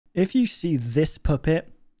If you see this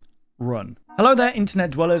puppet, run. Hello there,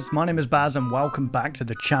 internet dwellers. My name is Baz and welcome back to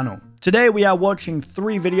the channel. Today we are watching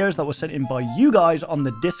 3 videos that were sent in by you guys on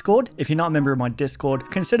the Discord. If you're not a member of my Discord,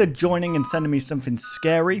 consider joining and sending me something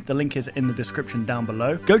scary. The link is in the description down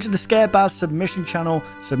below. Go to the Scare Baz submission channel,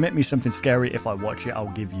 submit me something scary. If I watch it, I'll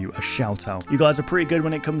give you a shout out. You guys are pretty good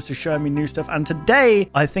when it comes to showing me new stuff. And today,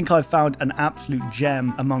 I think I've found an absolute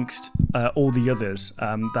gem amongst all the others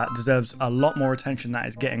that deserves a lot more attention that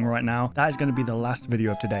it's getting right now. That is going to be the last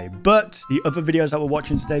video of today. But the other videos that we're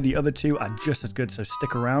watching today, the other 2 are just as good, so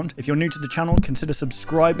stick around. If you're new to the channel, consider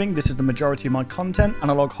subscribing. This is the majority of my content.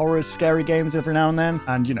 Analog horrors, scary games every now and then.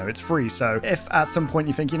 And, you know, it's free. So if at some point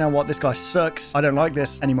you think, you know what, this guy sucks, I don't like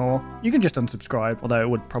this anymore, you can just unsubscribe. Although it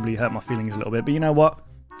would probably hurt my feelings a little bit. But you know what?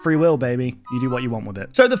 Free will, baby. You do what you want with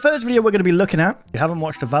it. So the first video we're going to be looking at, we haven't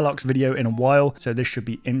watched a Valox video in a while, so this should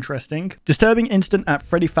be interesting. Disturbing incident at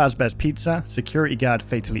Freddy Fazbear's Pizza. Security guard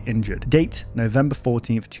fatally injured. Date, November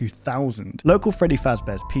 14th, 2000. Local Freddy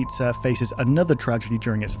Fazbear's Pizza faces another tragedy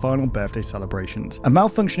during its final birthday celebrations. A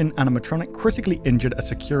malfunctioning animatronic critically injured a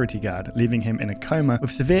security guard, leaving him in a coma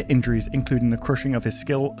with severe injuries, including the crushing of his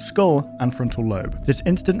skull and frontal lobe. This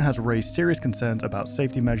incident has raised serious concerns about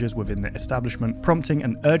safety measures within the establishment, prompting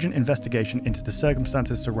an urgent investigation into the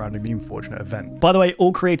circumstances surrounding the unfortunate event. By the way,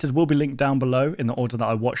 all creators will be linked down below in the order that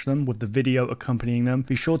I watch them, with the video accompanying them.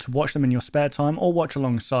 Be sure to watch them in your spare time or watch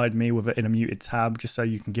alongside me with it in a muted tab, just so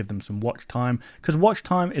you can give them some watch time, because watch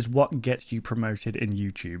time is what gets you promoted in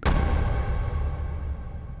YouTube.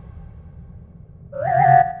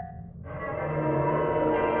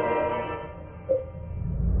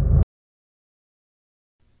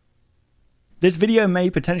 This video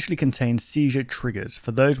may potentially contain seizure triggers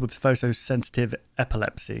for those with photosensitive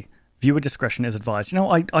epilepsy. Viewer discretion is advised. You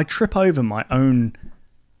know, I trip over my own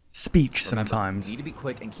speech sometimes. We need to be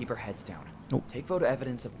quick and keep our heads down. Oh. Take photo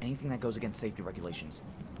evidence of anything that goes against safety regulations.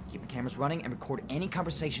 Keep the cameras running and record any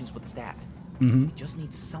conversations with the staff. We just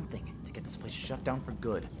need something to get this place shut down for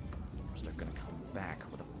good. First, they're gonna come back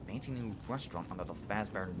with a fancy new restaurant under the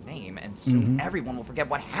Fazbear name, and soon everyone will forget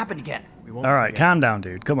what happened again. We won't All right, forget. calm down,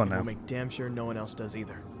 dude. Come on now. We'll make damn sure no one else does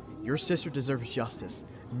either. Your sister deserves justice.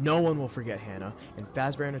 No one will forget Hannah, and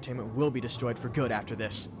Fazbear Entertainment will be destroyed for good after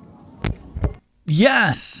this.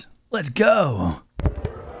 Yes! Let's go! You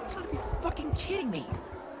gotta be fucking kidding me!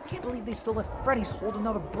 I can't believe they still let Freddy's hold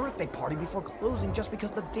another birthday party before closing just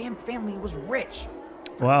because the damn family was rich.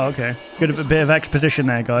 Wow, okay. Good, a bit of exposition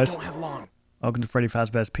there, guys. Don't have long. Welcome to Freddy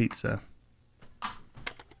Fazbear's Pizza.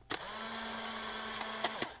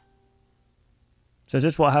 So is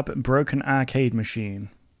this what happened? Broken arcade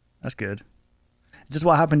machine. That's good. Is this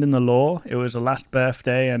what happened in the lore? It was a last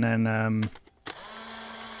birthday and then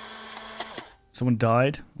someone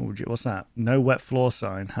died? What's that? No wet floor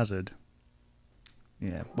sign. Hazard.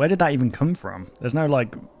 Yeah. Where did that even come from? There's no,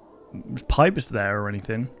 like, pipes there or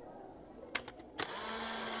anything.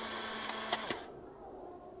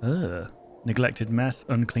 Ugh. Neglected mess,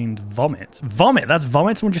 uncleaned vomit. Vomit? That's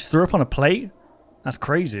vomit? Someone just threw up on a plate? That's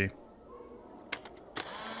crazy.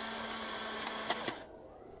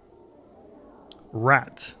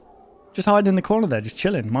 Rat. Just hiding in the corner there, just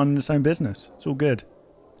chilling, minding its own business. It's all good.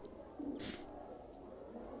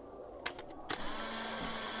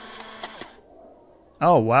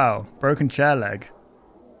 Oh, wow. Broken chair leg.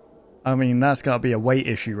 I mean, that's got to be a weight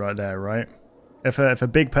issue right there, right? If a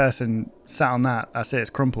big person sat on that, that's it, it's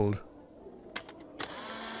crumpled.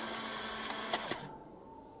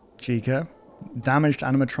 Chica. Damaged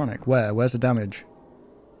animatronic. Where? Where's the damage?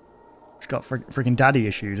 She's got freaking daddy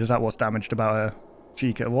issues. Is that what's damaged about her?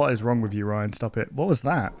 Chica. What is wrong with you, Ryan? Stop it. What was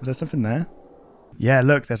that? Was there something there? Yeah,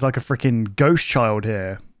 look. There's like a freaking ghost child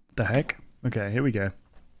here. The heck? Okay, here we go.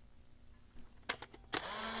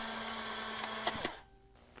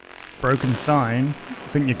 Broken sign. I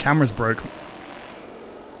think your camera's broke.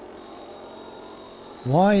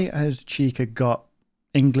 Why has Chica got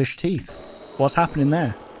English teeth? What's happening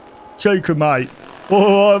there? Chica, mate.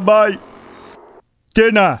 Oh, mate.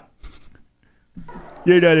 Dinner.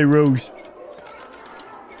 You know the rules.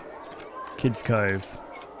 Kids Cove.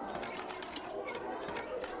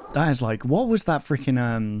 That is like, what was that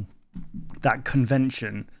freaking, that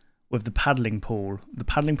convention with the paddling pool? The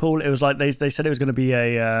paddling pool, it was like, they said it was going to be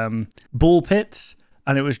a ball pits,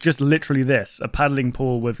 and it was just literally this, a paddling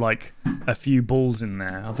pool with like a few balls in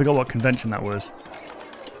there. I forgot what convention that was.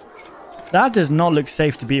 That does not look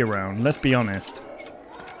safe to be around, let's be honest.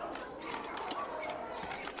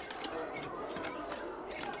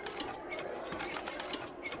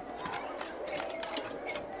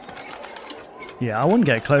 Yeah, I wouldn't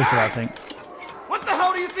get closer, I think. What the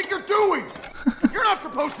hell do you think you're doing? You're not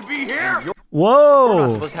supposed to be here. We're not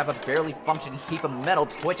Whoa! supposed to have a barely functioning heap of metal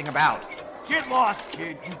twitching about. Get lost,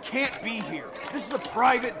 kid. You can't be here. This is a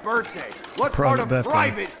private birthday. What Private part of birthday.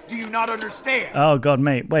 private do you not understand? Oh god,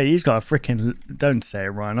 mate. Wait, he's got a freaking... Don't say it,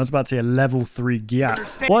 Ryan. I was about to say a level 3 GIAT.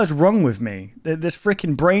 Understand. What is wrong with me? This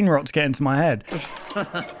freaking brain rot's getting to my head.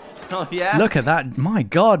 Oh, yeah? Look at that. My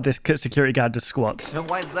god, this security guard just squats. So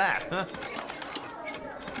why is that, huh?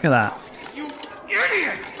 Look at that. You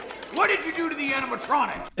idiot! What did you do to the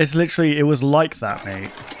animatronic? It's literally... It was like that, mate.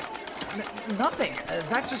 Nothing.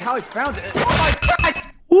 That's just how I found it. Oh my god!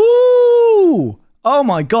 Woo! Oh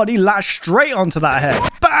my god, he latched straight onto that head.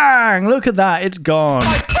 Bang! Look at that. It's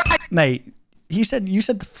gone. Mate, you said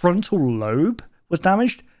the frontal lobe was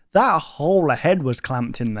damaged? That whole head was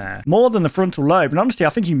clamped in there. More than the frontal lobe. And honestly, I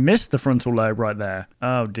think you missed the frontal lobe right there.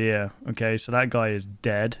 Oh dear. Okay, so that guy is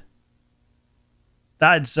dead.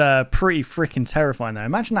 That's pretty freaking terrifying though.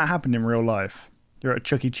 Imagine that happened in real life. You're at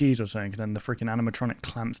Chuck E. Cheese or something, and then the freaking animatronic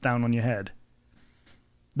clamps down on your head.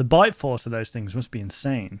 The bite force of those things must be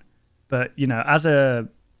insane. But, you know, as a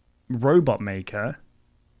robot maker,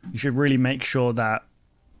 you should really make sure that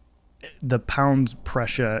the pound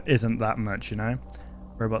pressure isn't that much, you know?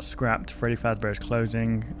 Robot scrapped. Freddy Fazbear's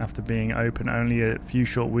closing. After being open only a few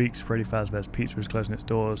short weeks, Freddy Fazbear's Pizza is closing its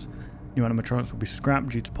doors. New animatronics will be scrapped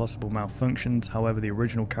due to possible malfunctions. However, the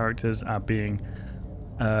original characters are being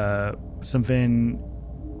something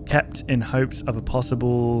kept in hopes of a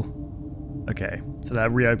possible... Okay, so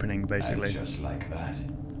they're reopening, basically. And just like that,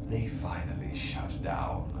 they finally shut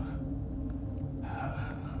down.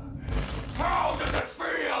 How does it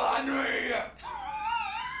feel, Henry?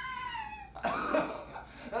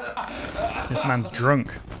 This man's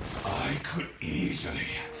drunk. I could easily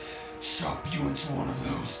chop you into one of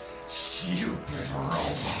those stupid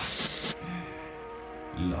robots.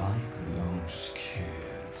 Like those kids.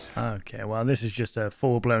 Okay, well, this is just a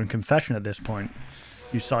full-blown confession at this point.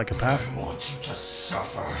 You psychopath. I want you to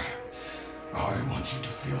suffer. I want you to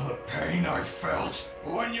feel the pain I felt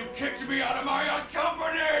when you kicked me out of my own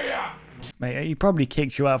company. Mate, he probably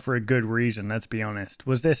kicked you out for a good reason, let's be honest.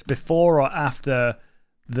 Was this before or after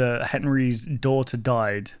the Henry's daughter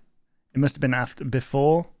died? It must have been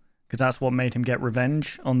before, because that's what made him get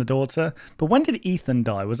revenge on the daughter. But when did Ethan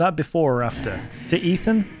die? Was that before or after? Is it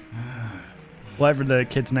Ethan? Whatever the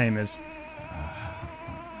kid's name is.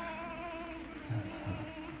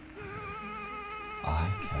 I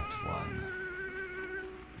kept one.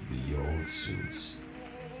 The old suits.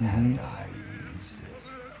 And I used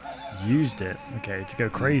it. Used it? Okay, to go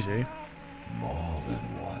crazy. More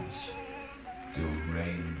than once. To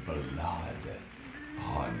rain blood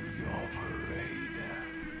on your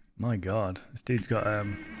parade. My god, this dude's got,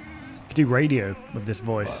 could do radio with this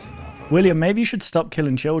voice. William, maybe you should stop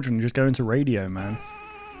killing children and just go into radio, man.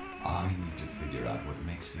 I need to figure out what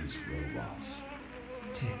makes these robots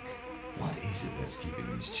tick. What is it that's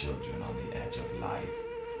keeping these children on the edge of life?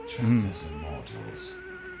 Trapped as immortals,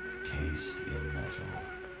 cased in metal.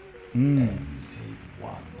 End tape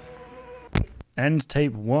 1. End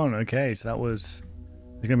tape 1. Okay, so that was...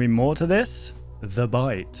 There's going to be more to this? The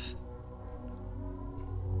Bite.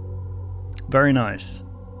 Very nice.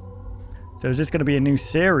 So is this going to be a new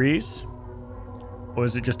series? Or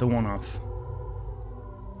is it just a one-off?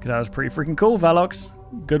 Because that was pretty freaking cool, Valox.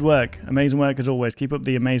 Good work. Amazing work as always. Keep up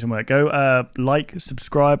the amazing work. Go like,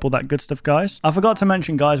 subscribe, all that good stuff, guys. I forgot to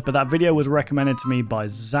mention, guys, but that video was recommended to me by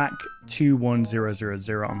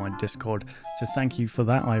Zach21000 on my Discord. So thank you for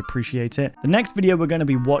that. I appreciate it. The next video we're going to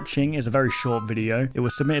be watching is a very short video. It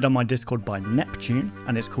was submitted on my Discord by Neptune,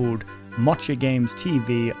 and it's called Mochi Games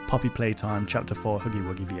TV Poppy Playtime Chapter 4 Huggy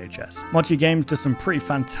Wuggy VHS. Mochi Games does some pretty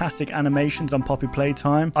fantastic animations on Poppy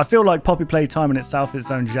Playtime. I feel like Poppy Playtime in itself is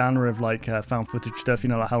its own genre of like found footage stuff. You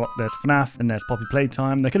know, like how there's FNAF and there's Poppy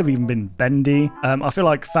Playtime. There could have even been Bendy. I feel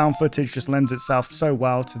like found footage just lends itself so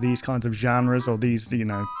well to these kinds of genres or these, you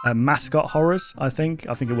know, mascot horrors. I think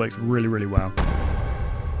it works really, really well.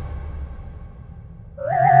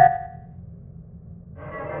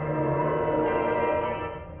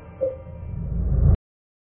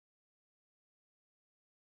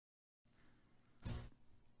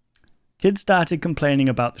 Kids started complaining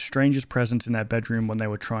about the strangers' presence in their bedroom when they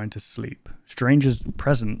were trying to sleep. Strangers'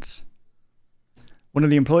 presence? One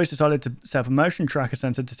of the employees decided to set up a motion tracker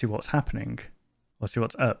sensor to see what's happening. Or see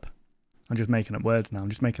what's up. I'm just making up words now. I'm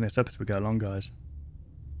just making this up as we go along, guys.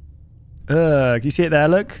 Can you see it there,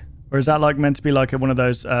 look? Or is that like meant to be like one of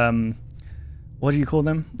those, what do you call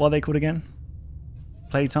them? What are they called again?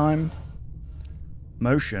 Playtime?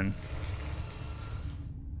 Motion.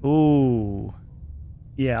 Ooh.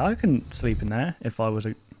 Yeah, I can sleep in there if I was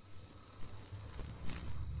a...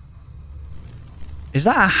 Is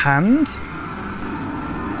that a hand?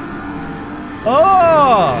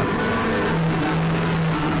 Oh!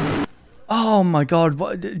 Oh my god,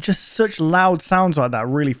 what, just such loud sounds like that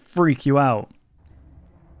really freak you out.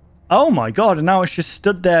 Oh my god, and now it's just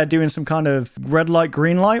stood there doing some kind of red light,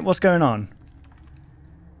 green light? What's going on?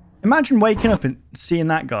 Imagine waking up and seeing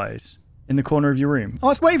that, guys, in the corner of your room.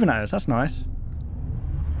 Oh, it's waving at us. That's nice.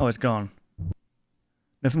 Oh, it's gone.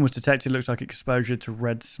 Nothing was detected. Looks like exposure to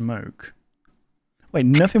red smoke. Wait,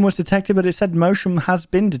 nothing was detected, but it said motion has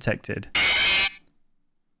been detected.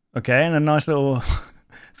 Okay, and a nice little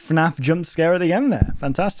FNAF jump scare at the end there.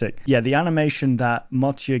 Fantastic. Yeah, the animation that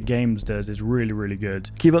Motia Games does is really, really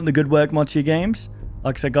good. Keep up the good work, Motia Games.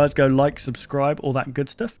 Like I said, guys, go like, subscribe, all that good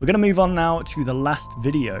stuff. We're going to move on now to the last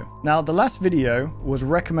video. Now, the last video was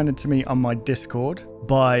recommended to me on my Discord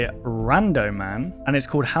by Randoman, and it's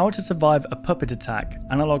called How to Survive a Puppet Attack,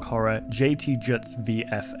 Analog Horror, JT Juts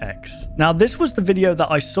VFX. Now, this was the video that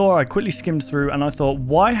I saw, I quickly skimmed through, and I thought,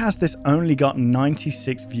 why has this only got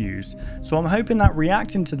 96 views? So I'm hoping that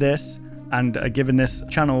reacting to this, and giving this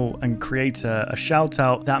channel and creator a shout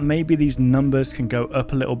out, that maybe these numbers can go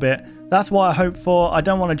up a little bit. That's what I hope for. I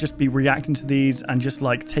don't want to just be reacting to these and just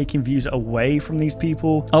like taking views away from these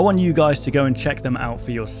people. I want you guys to go and check them out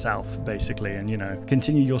for yourself, basically, and, you know,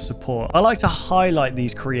 continue your support. I like to highlight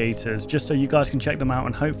these creators just so you guys can check them out,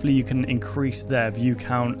 and hopefully you can increase their view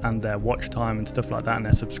count and their watch time and stuff like that, and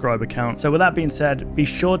their subscriber count. So with that being said, be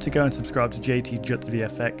sure to go and subscribe to JT Juts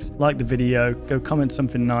VFX. Like the video, go comment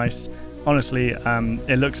something nice. Honestly,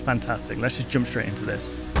 it looks fantastic. Let's just jump straight into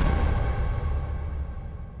this.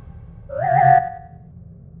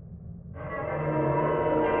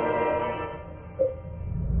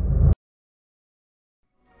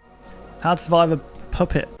 How to survive a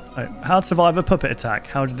puppet. How to survive a puppet attack.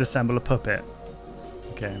 How to disassemble a puppet.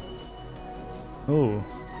 Okay. Oh.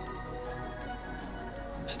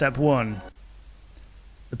 Step 1.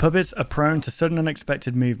 The puppets are prone to sudden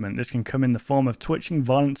unexpected movement. This can come in the form of twitching,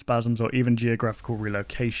 violent spasms, or even geographical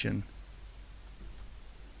relocation.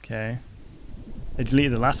 Okay. They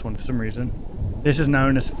deleted the last one for some reason. This is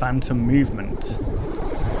known as phantom movement.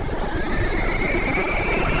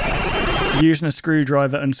 Using a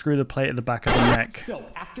screwdriver, unscrew the plate at the back of the neck. So,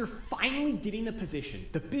 after finally getting the position,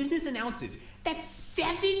 the business announces that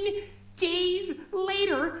 7 days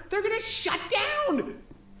later, they're gonna shut down!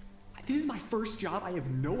 This is my first job. I have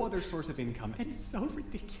no other source of income. It is so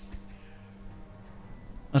ridiculous.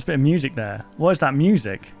 That's a bit of music there. What is that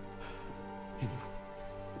music?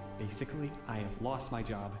 Basically, I have lost my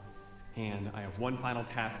job, and I have one final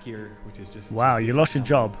task here, which is just... Wow, you lost your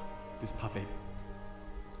job. This puppet.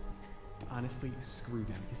 Honestly, screw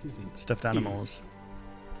them. This isn't... Stuffed animals.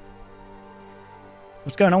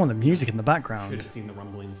 What's going on with the music in the background? Should have seen the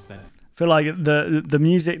rumblings that... I feel like the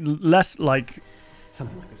music, less like...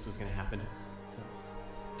 something like this was going to happen. So.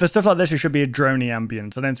 For stuff like this, it should be a droney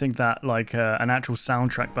ambience. I don't think that like an actual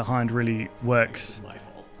soundtrack behind really works. My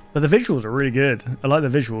fault. But the visuals are really good. I like the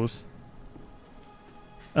visuals.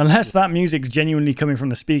 Unless that music's genuinely coming from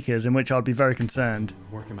the speakers, in which I'd be very concerned.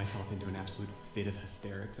 I'm working myself into an absolute fit of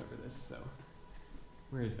hysterics over this, so...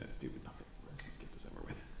 where is that stupid puppet? Let's just get this over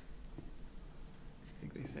with. I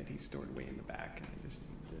think they said he's stored way in the back, and I just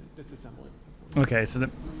need to disassemble it. Okay, so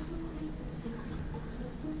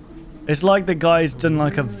it's like the guy's done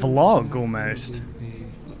like a vlog almost.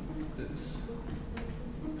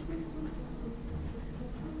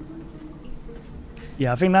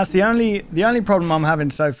 Yeah, I think that's the only problem I'm having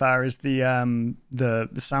so far is the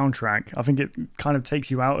soundtrack. I think it kind of takes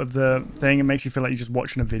you out of the thing. It makes you feel like you're just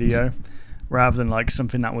watching a video rather than like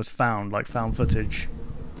something that was found, like found footage.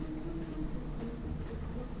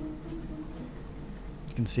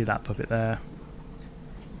 You can see that puppet there.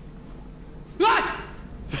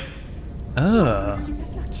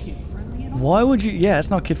 Why would you? Yeah, it's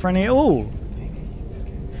not kid friendly at all.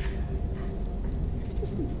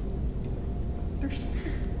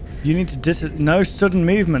 You need to no sudden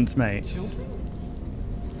movements, mate.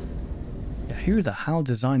 Yeah, who the hell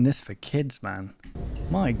designed this for kids, man?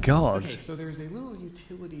 My God. Okay, so there's a little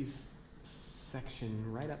utilities section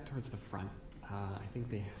right up towards the front. I think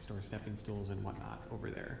they store stepping stools and whatnot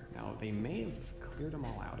over there. Now, they may have cleared them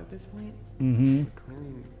all out at this point. Mm-hmm.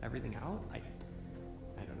 Clearing everything out? I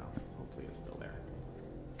don't know. Hopefully it's still there.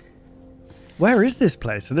 Where is this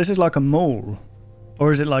place? So this is like a mall?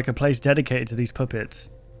 Or is it like a place dedicated to these puppets?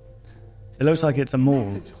 It looks like it's a mall.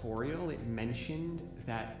 In that tutorial, it mentioned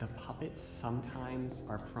that the puppets sometimes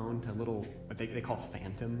are prone to little, what they call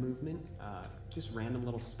phantom movement. Just random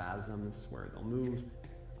little spasms where they'll move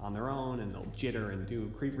on their own and they'll jitter and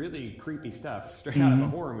do really creepy stuff straight out of a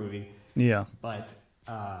horror movie. Yeah. But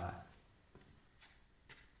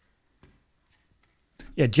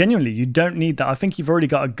Yeah, genuinely, you don't need that. I think you've already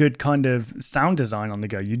got a good kind of sound design on the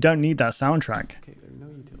go. You don't need that soundtrack. Okay, there's no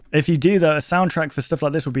utility. If you do that, a soundtrack for stuff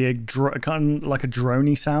like this would be a kind of like a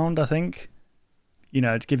droney sound, I think. You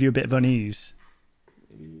know, to give you a bit of unease.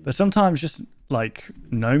 But sometimes just like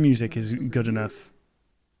no music is good enough.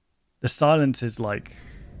 The silence is like...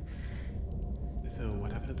 So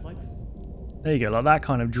what happened to the lights? There you go, like that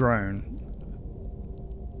kind of drone.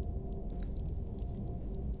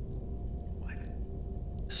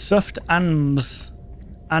 Stuffed animals.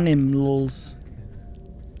 Animals.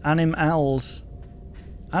 Animals.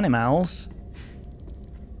 Animals.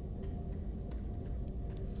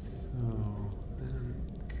 So,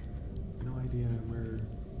 no idea where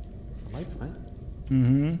the lights went.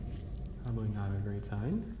 Mm-hmm. Probably not a great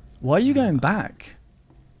sign. Why are you going back?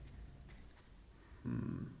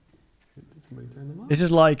 Did somebody turn them off? This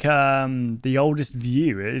is like the oldest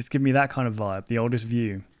view. It's giving me that kind of vibe. The oldest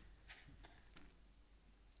view.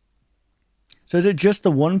 So is it just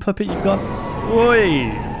the one puppet you've got? Oi!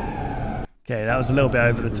 Okay, that was a little bit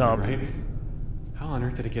over the top. Right? How on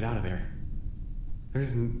earth did it get out of there?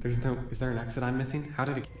 There's no... Is there an exit I'm missing? How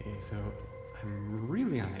did it... Okay, so I'm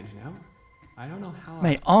really on edge now. I don't know how...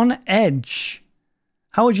 Mate, on edge?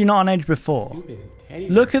 How was you not on edge before?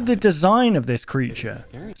 Look at the design of this creature.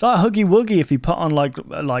 It's like Huggy Wuggy if you put on like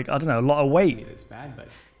I don't know, a lot of weight. It's bad, but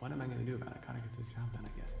what am I going to do about it? Gotta get this job done, I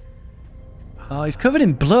guess. Oh, he's covered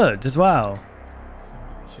in blood as well. So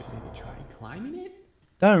I should maybe try climbing it?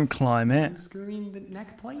 Don't climb it. Unscrewing the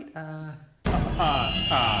neck plate? Stop!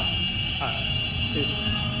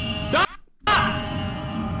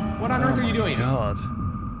 What on earth are you doing? God.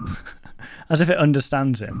 As if it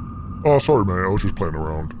understands him. Oh, sorry, man. I was just playing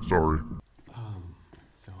around. Sorry.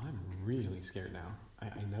 So I'm really scared now. I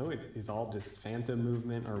know it is all just phantom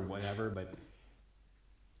movement or whatever, but...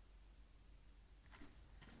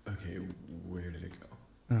 Okay, where did it go?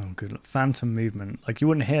 Oh, good. Look, phantom movement. Like you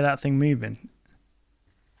wouldn't hear that thing moving.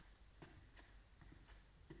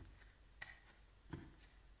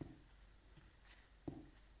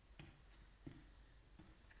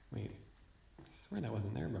 Wait, I swear that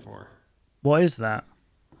wasn't there before. What is that?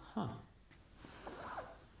 Huh.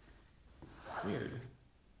 Weird.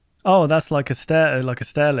 Oh, that's like a stair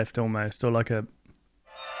lift almost, or like a...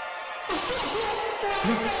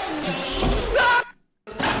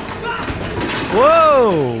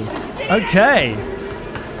 Whoa! Okay.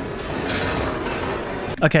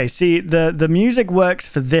 Okay, see, the music works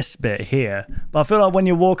for this bit here, but I feel like when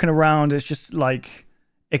you're walking around, it's just like,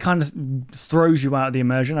 it kind of throws you out of the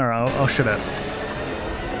immersion. All right, I'll shut up.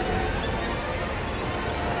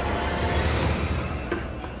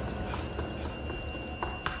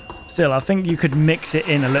 Still, I think you could mix it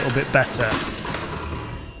in a little bit better.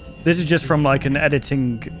 This is just from like an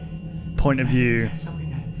editing point of view.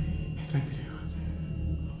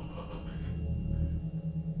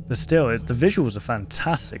 But still, the visuals are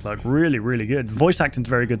fantastic. Like really, really good. Voice acting's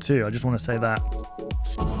very good too. I just want to say that.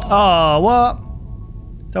 Oh, what?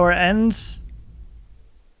 Is that where it ends?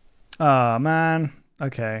 Oh, man.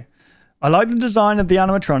 Okay. I like the design of the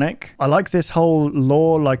animatronic. I like this whole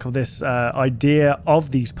lore, like of this idea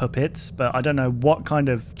of these puppets, but I don't know what kind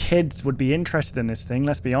of kids would be interested in this thing.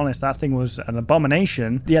 Let's be honest, that thing was an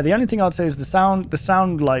abomination. Yeah, the only thing I'd say is the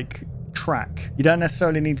sound like track. You don't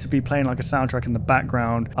necessarily need to be playing like a soundtrack in the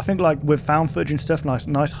background. I think like with found footage and stuff,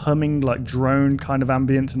 nice humming, like drone kind of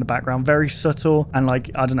ambience in the background, very subtle. And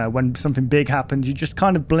like, I don't know, when something big happens, you just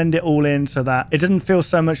kind of blend it all in so that it doesn't feel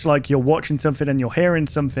so much like you're watching something and you're hearing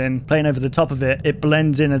something playing over the top of it. It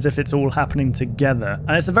blends in as if it's all happening together.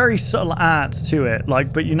 And it's a very subtle art to it.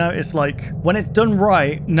 Like, but you know, it's like when it's done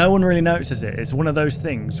right, no one really notices it. It's one of those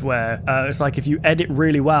things where it's like if you edit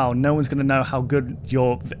really well, no one's going to know how good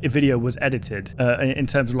your video was edited in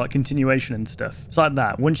terms of like continuation and stuff. It's like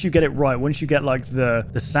that. Once you get it right, once you get like the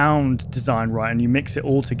sound design right and you mix it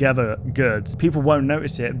all together good, people won't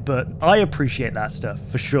notice it, but I appreciate that stuff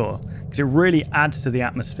for sure because it really adds to the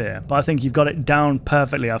atmosphere. But I think you've got it down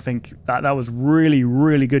perfectly. I think that was really,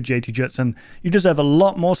 really good, JT Judson. You deserve a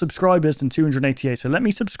lot more subscribers than 288, so let me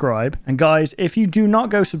subscribe. And guys, if you do not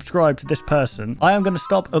go subscribe to this person, I am going to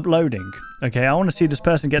stop uploading. Okay, I want to see this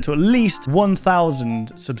person get to at least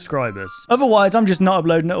 1,000 subscribers. Otherwise, I'm just not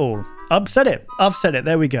uploading at all. I've said it.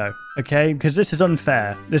 There we go. Okay, because this is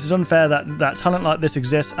unfair. This is unfair that talent like this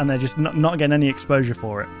exists and they're just not getting any exposure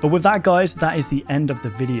for it. But with that, guys, that is the end of the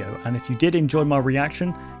video. And if you did enjoy my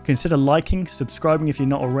reaction, consider liking, subscribing if you're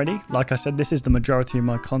not already. Like I said, this is the majority of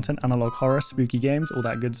my content: analog horror, spooky games, all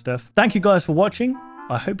that good stuff. Thank you guys for watching.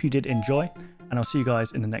 I hope you did enjoy, and I'll see you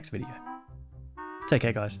guys in the next video. Take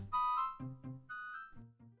care, guys.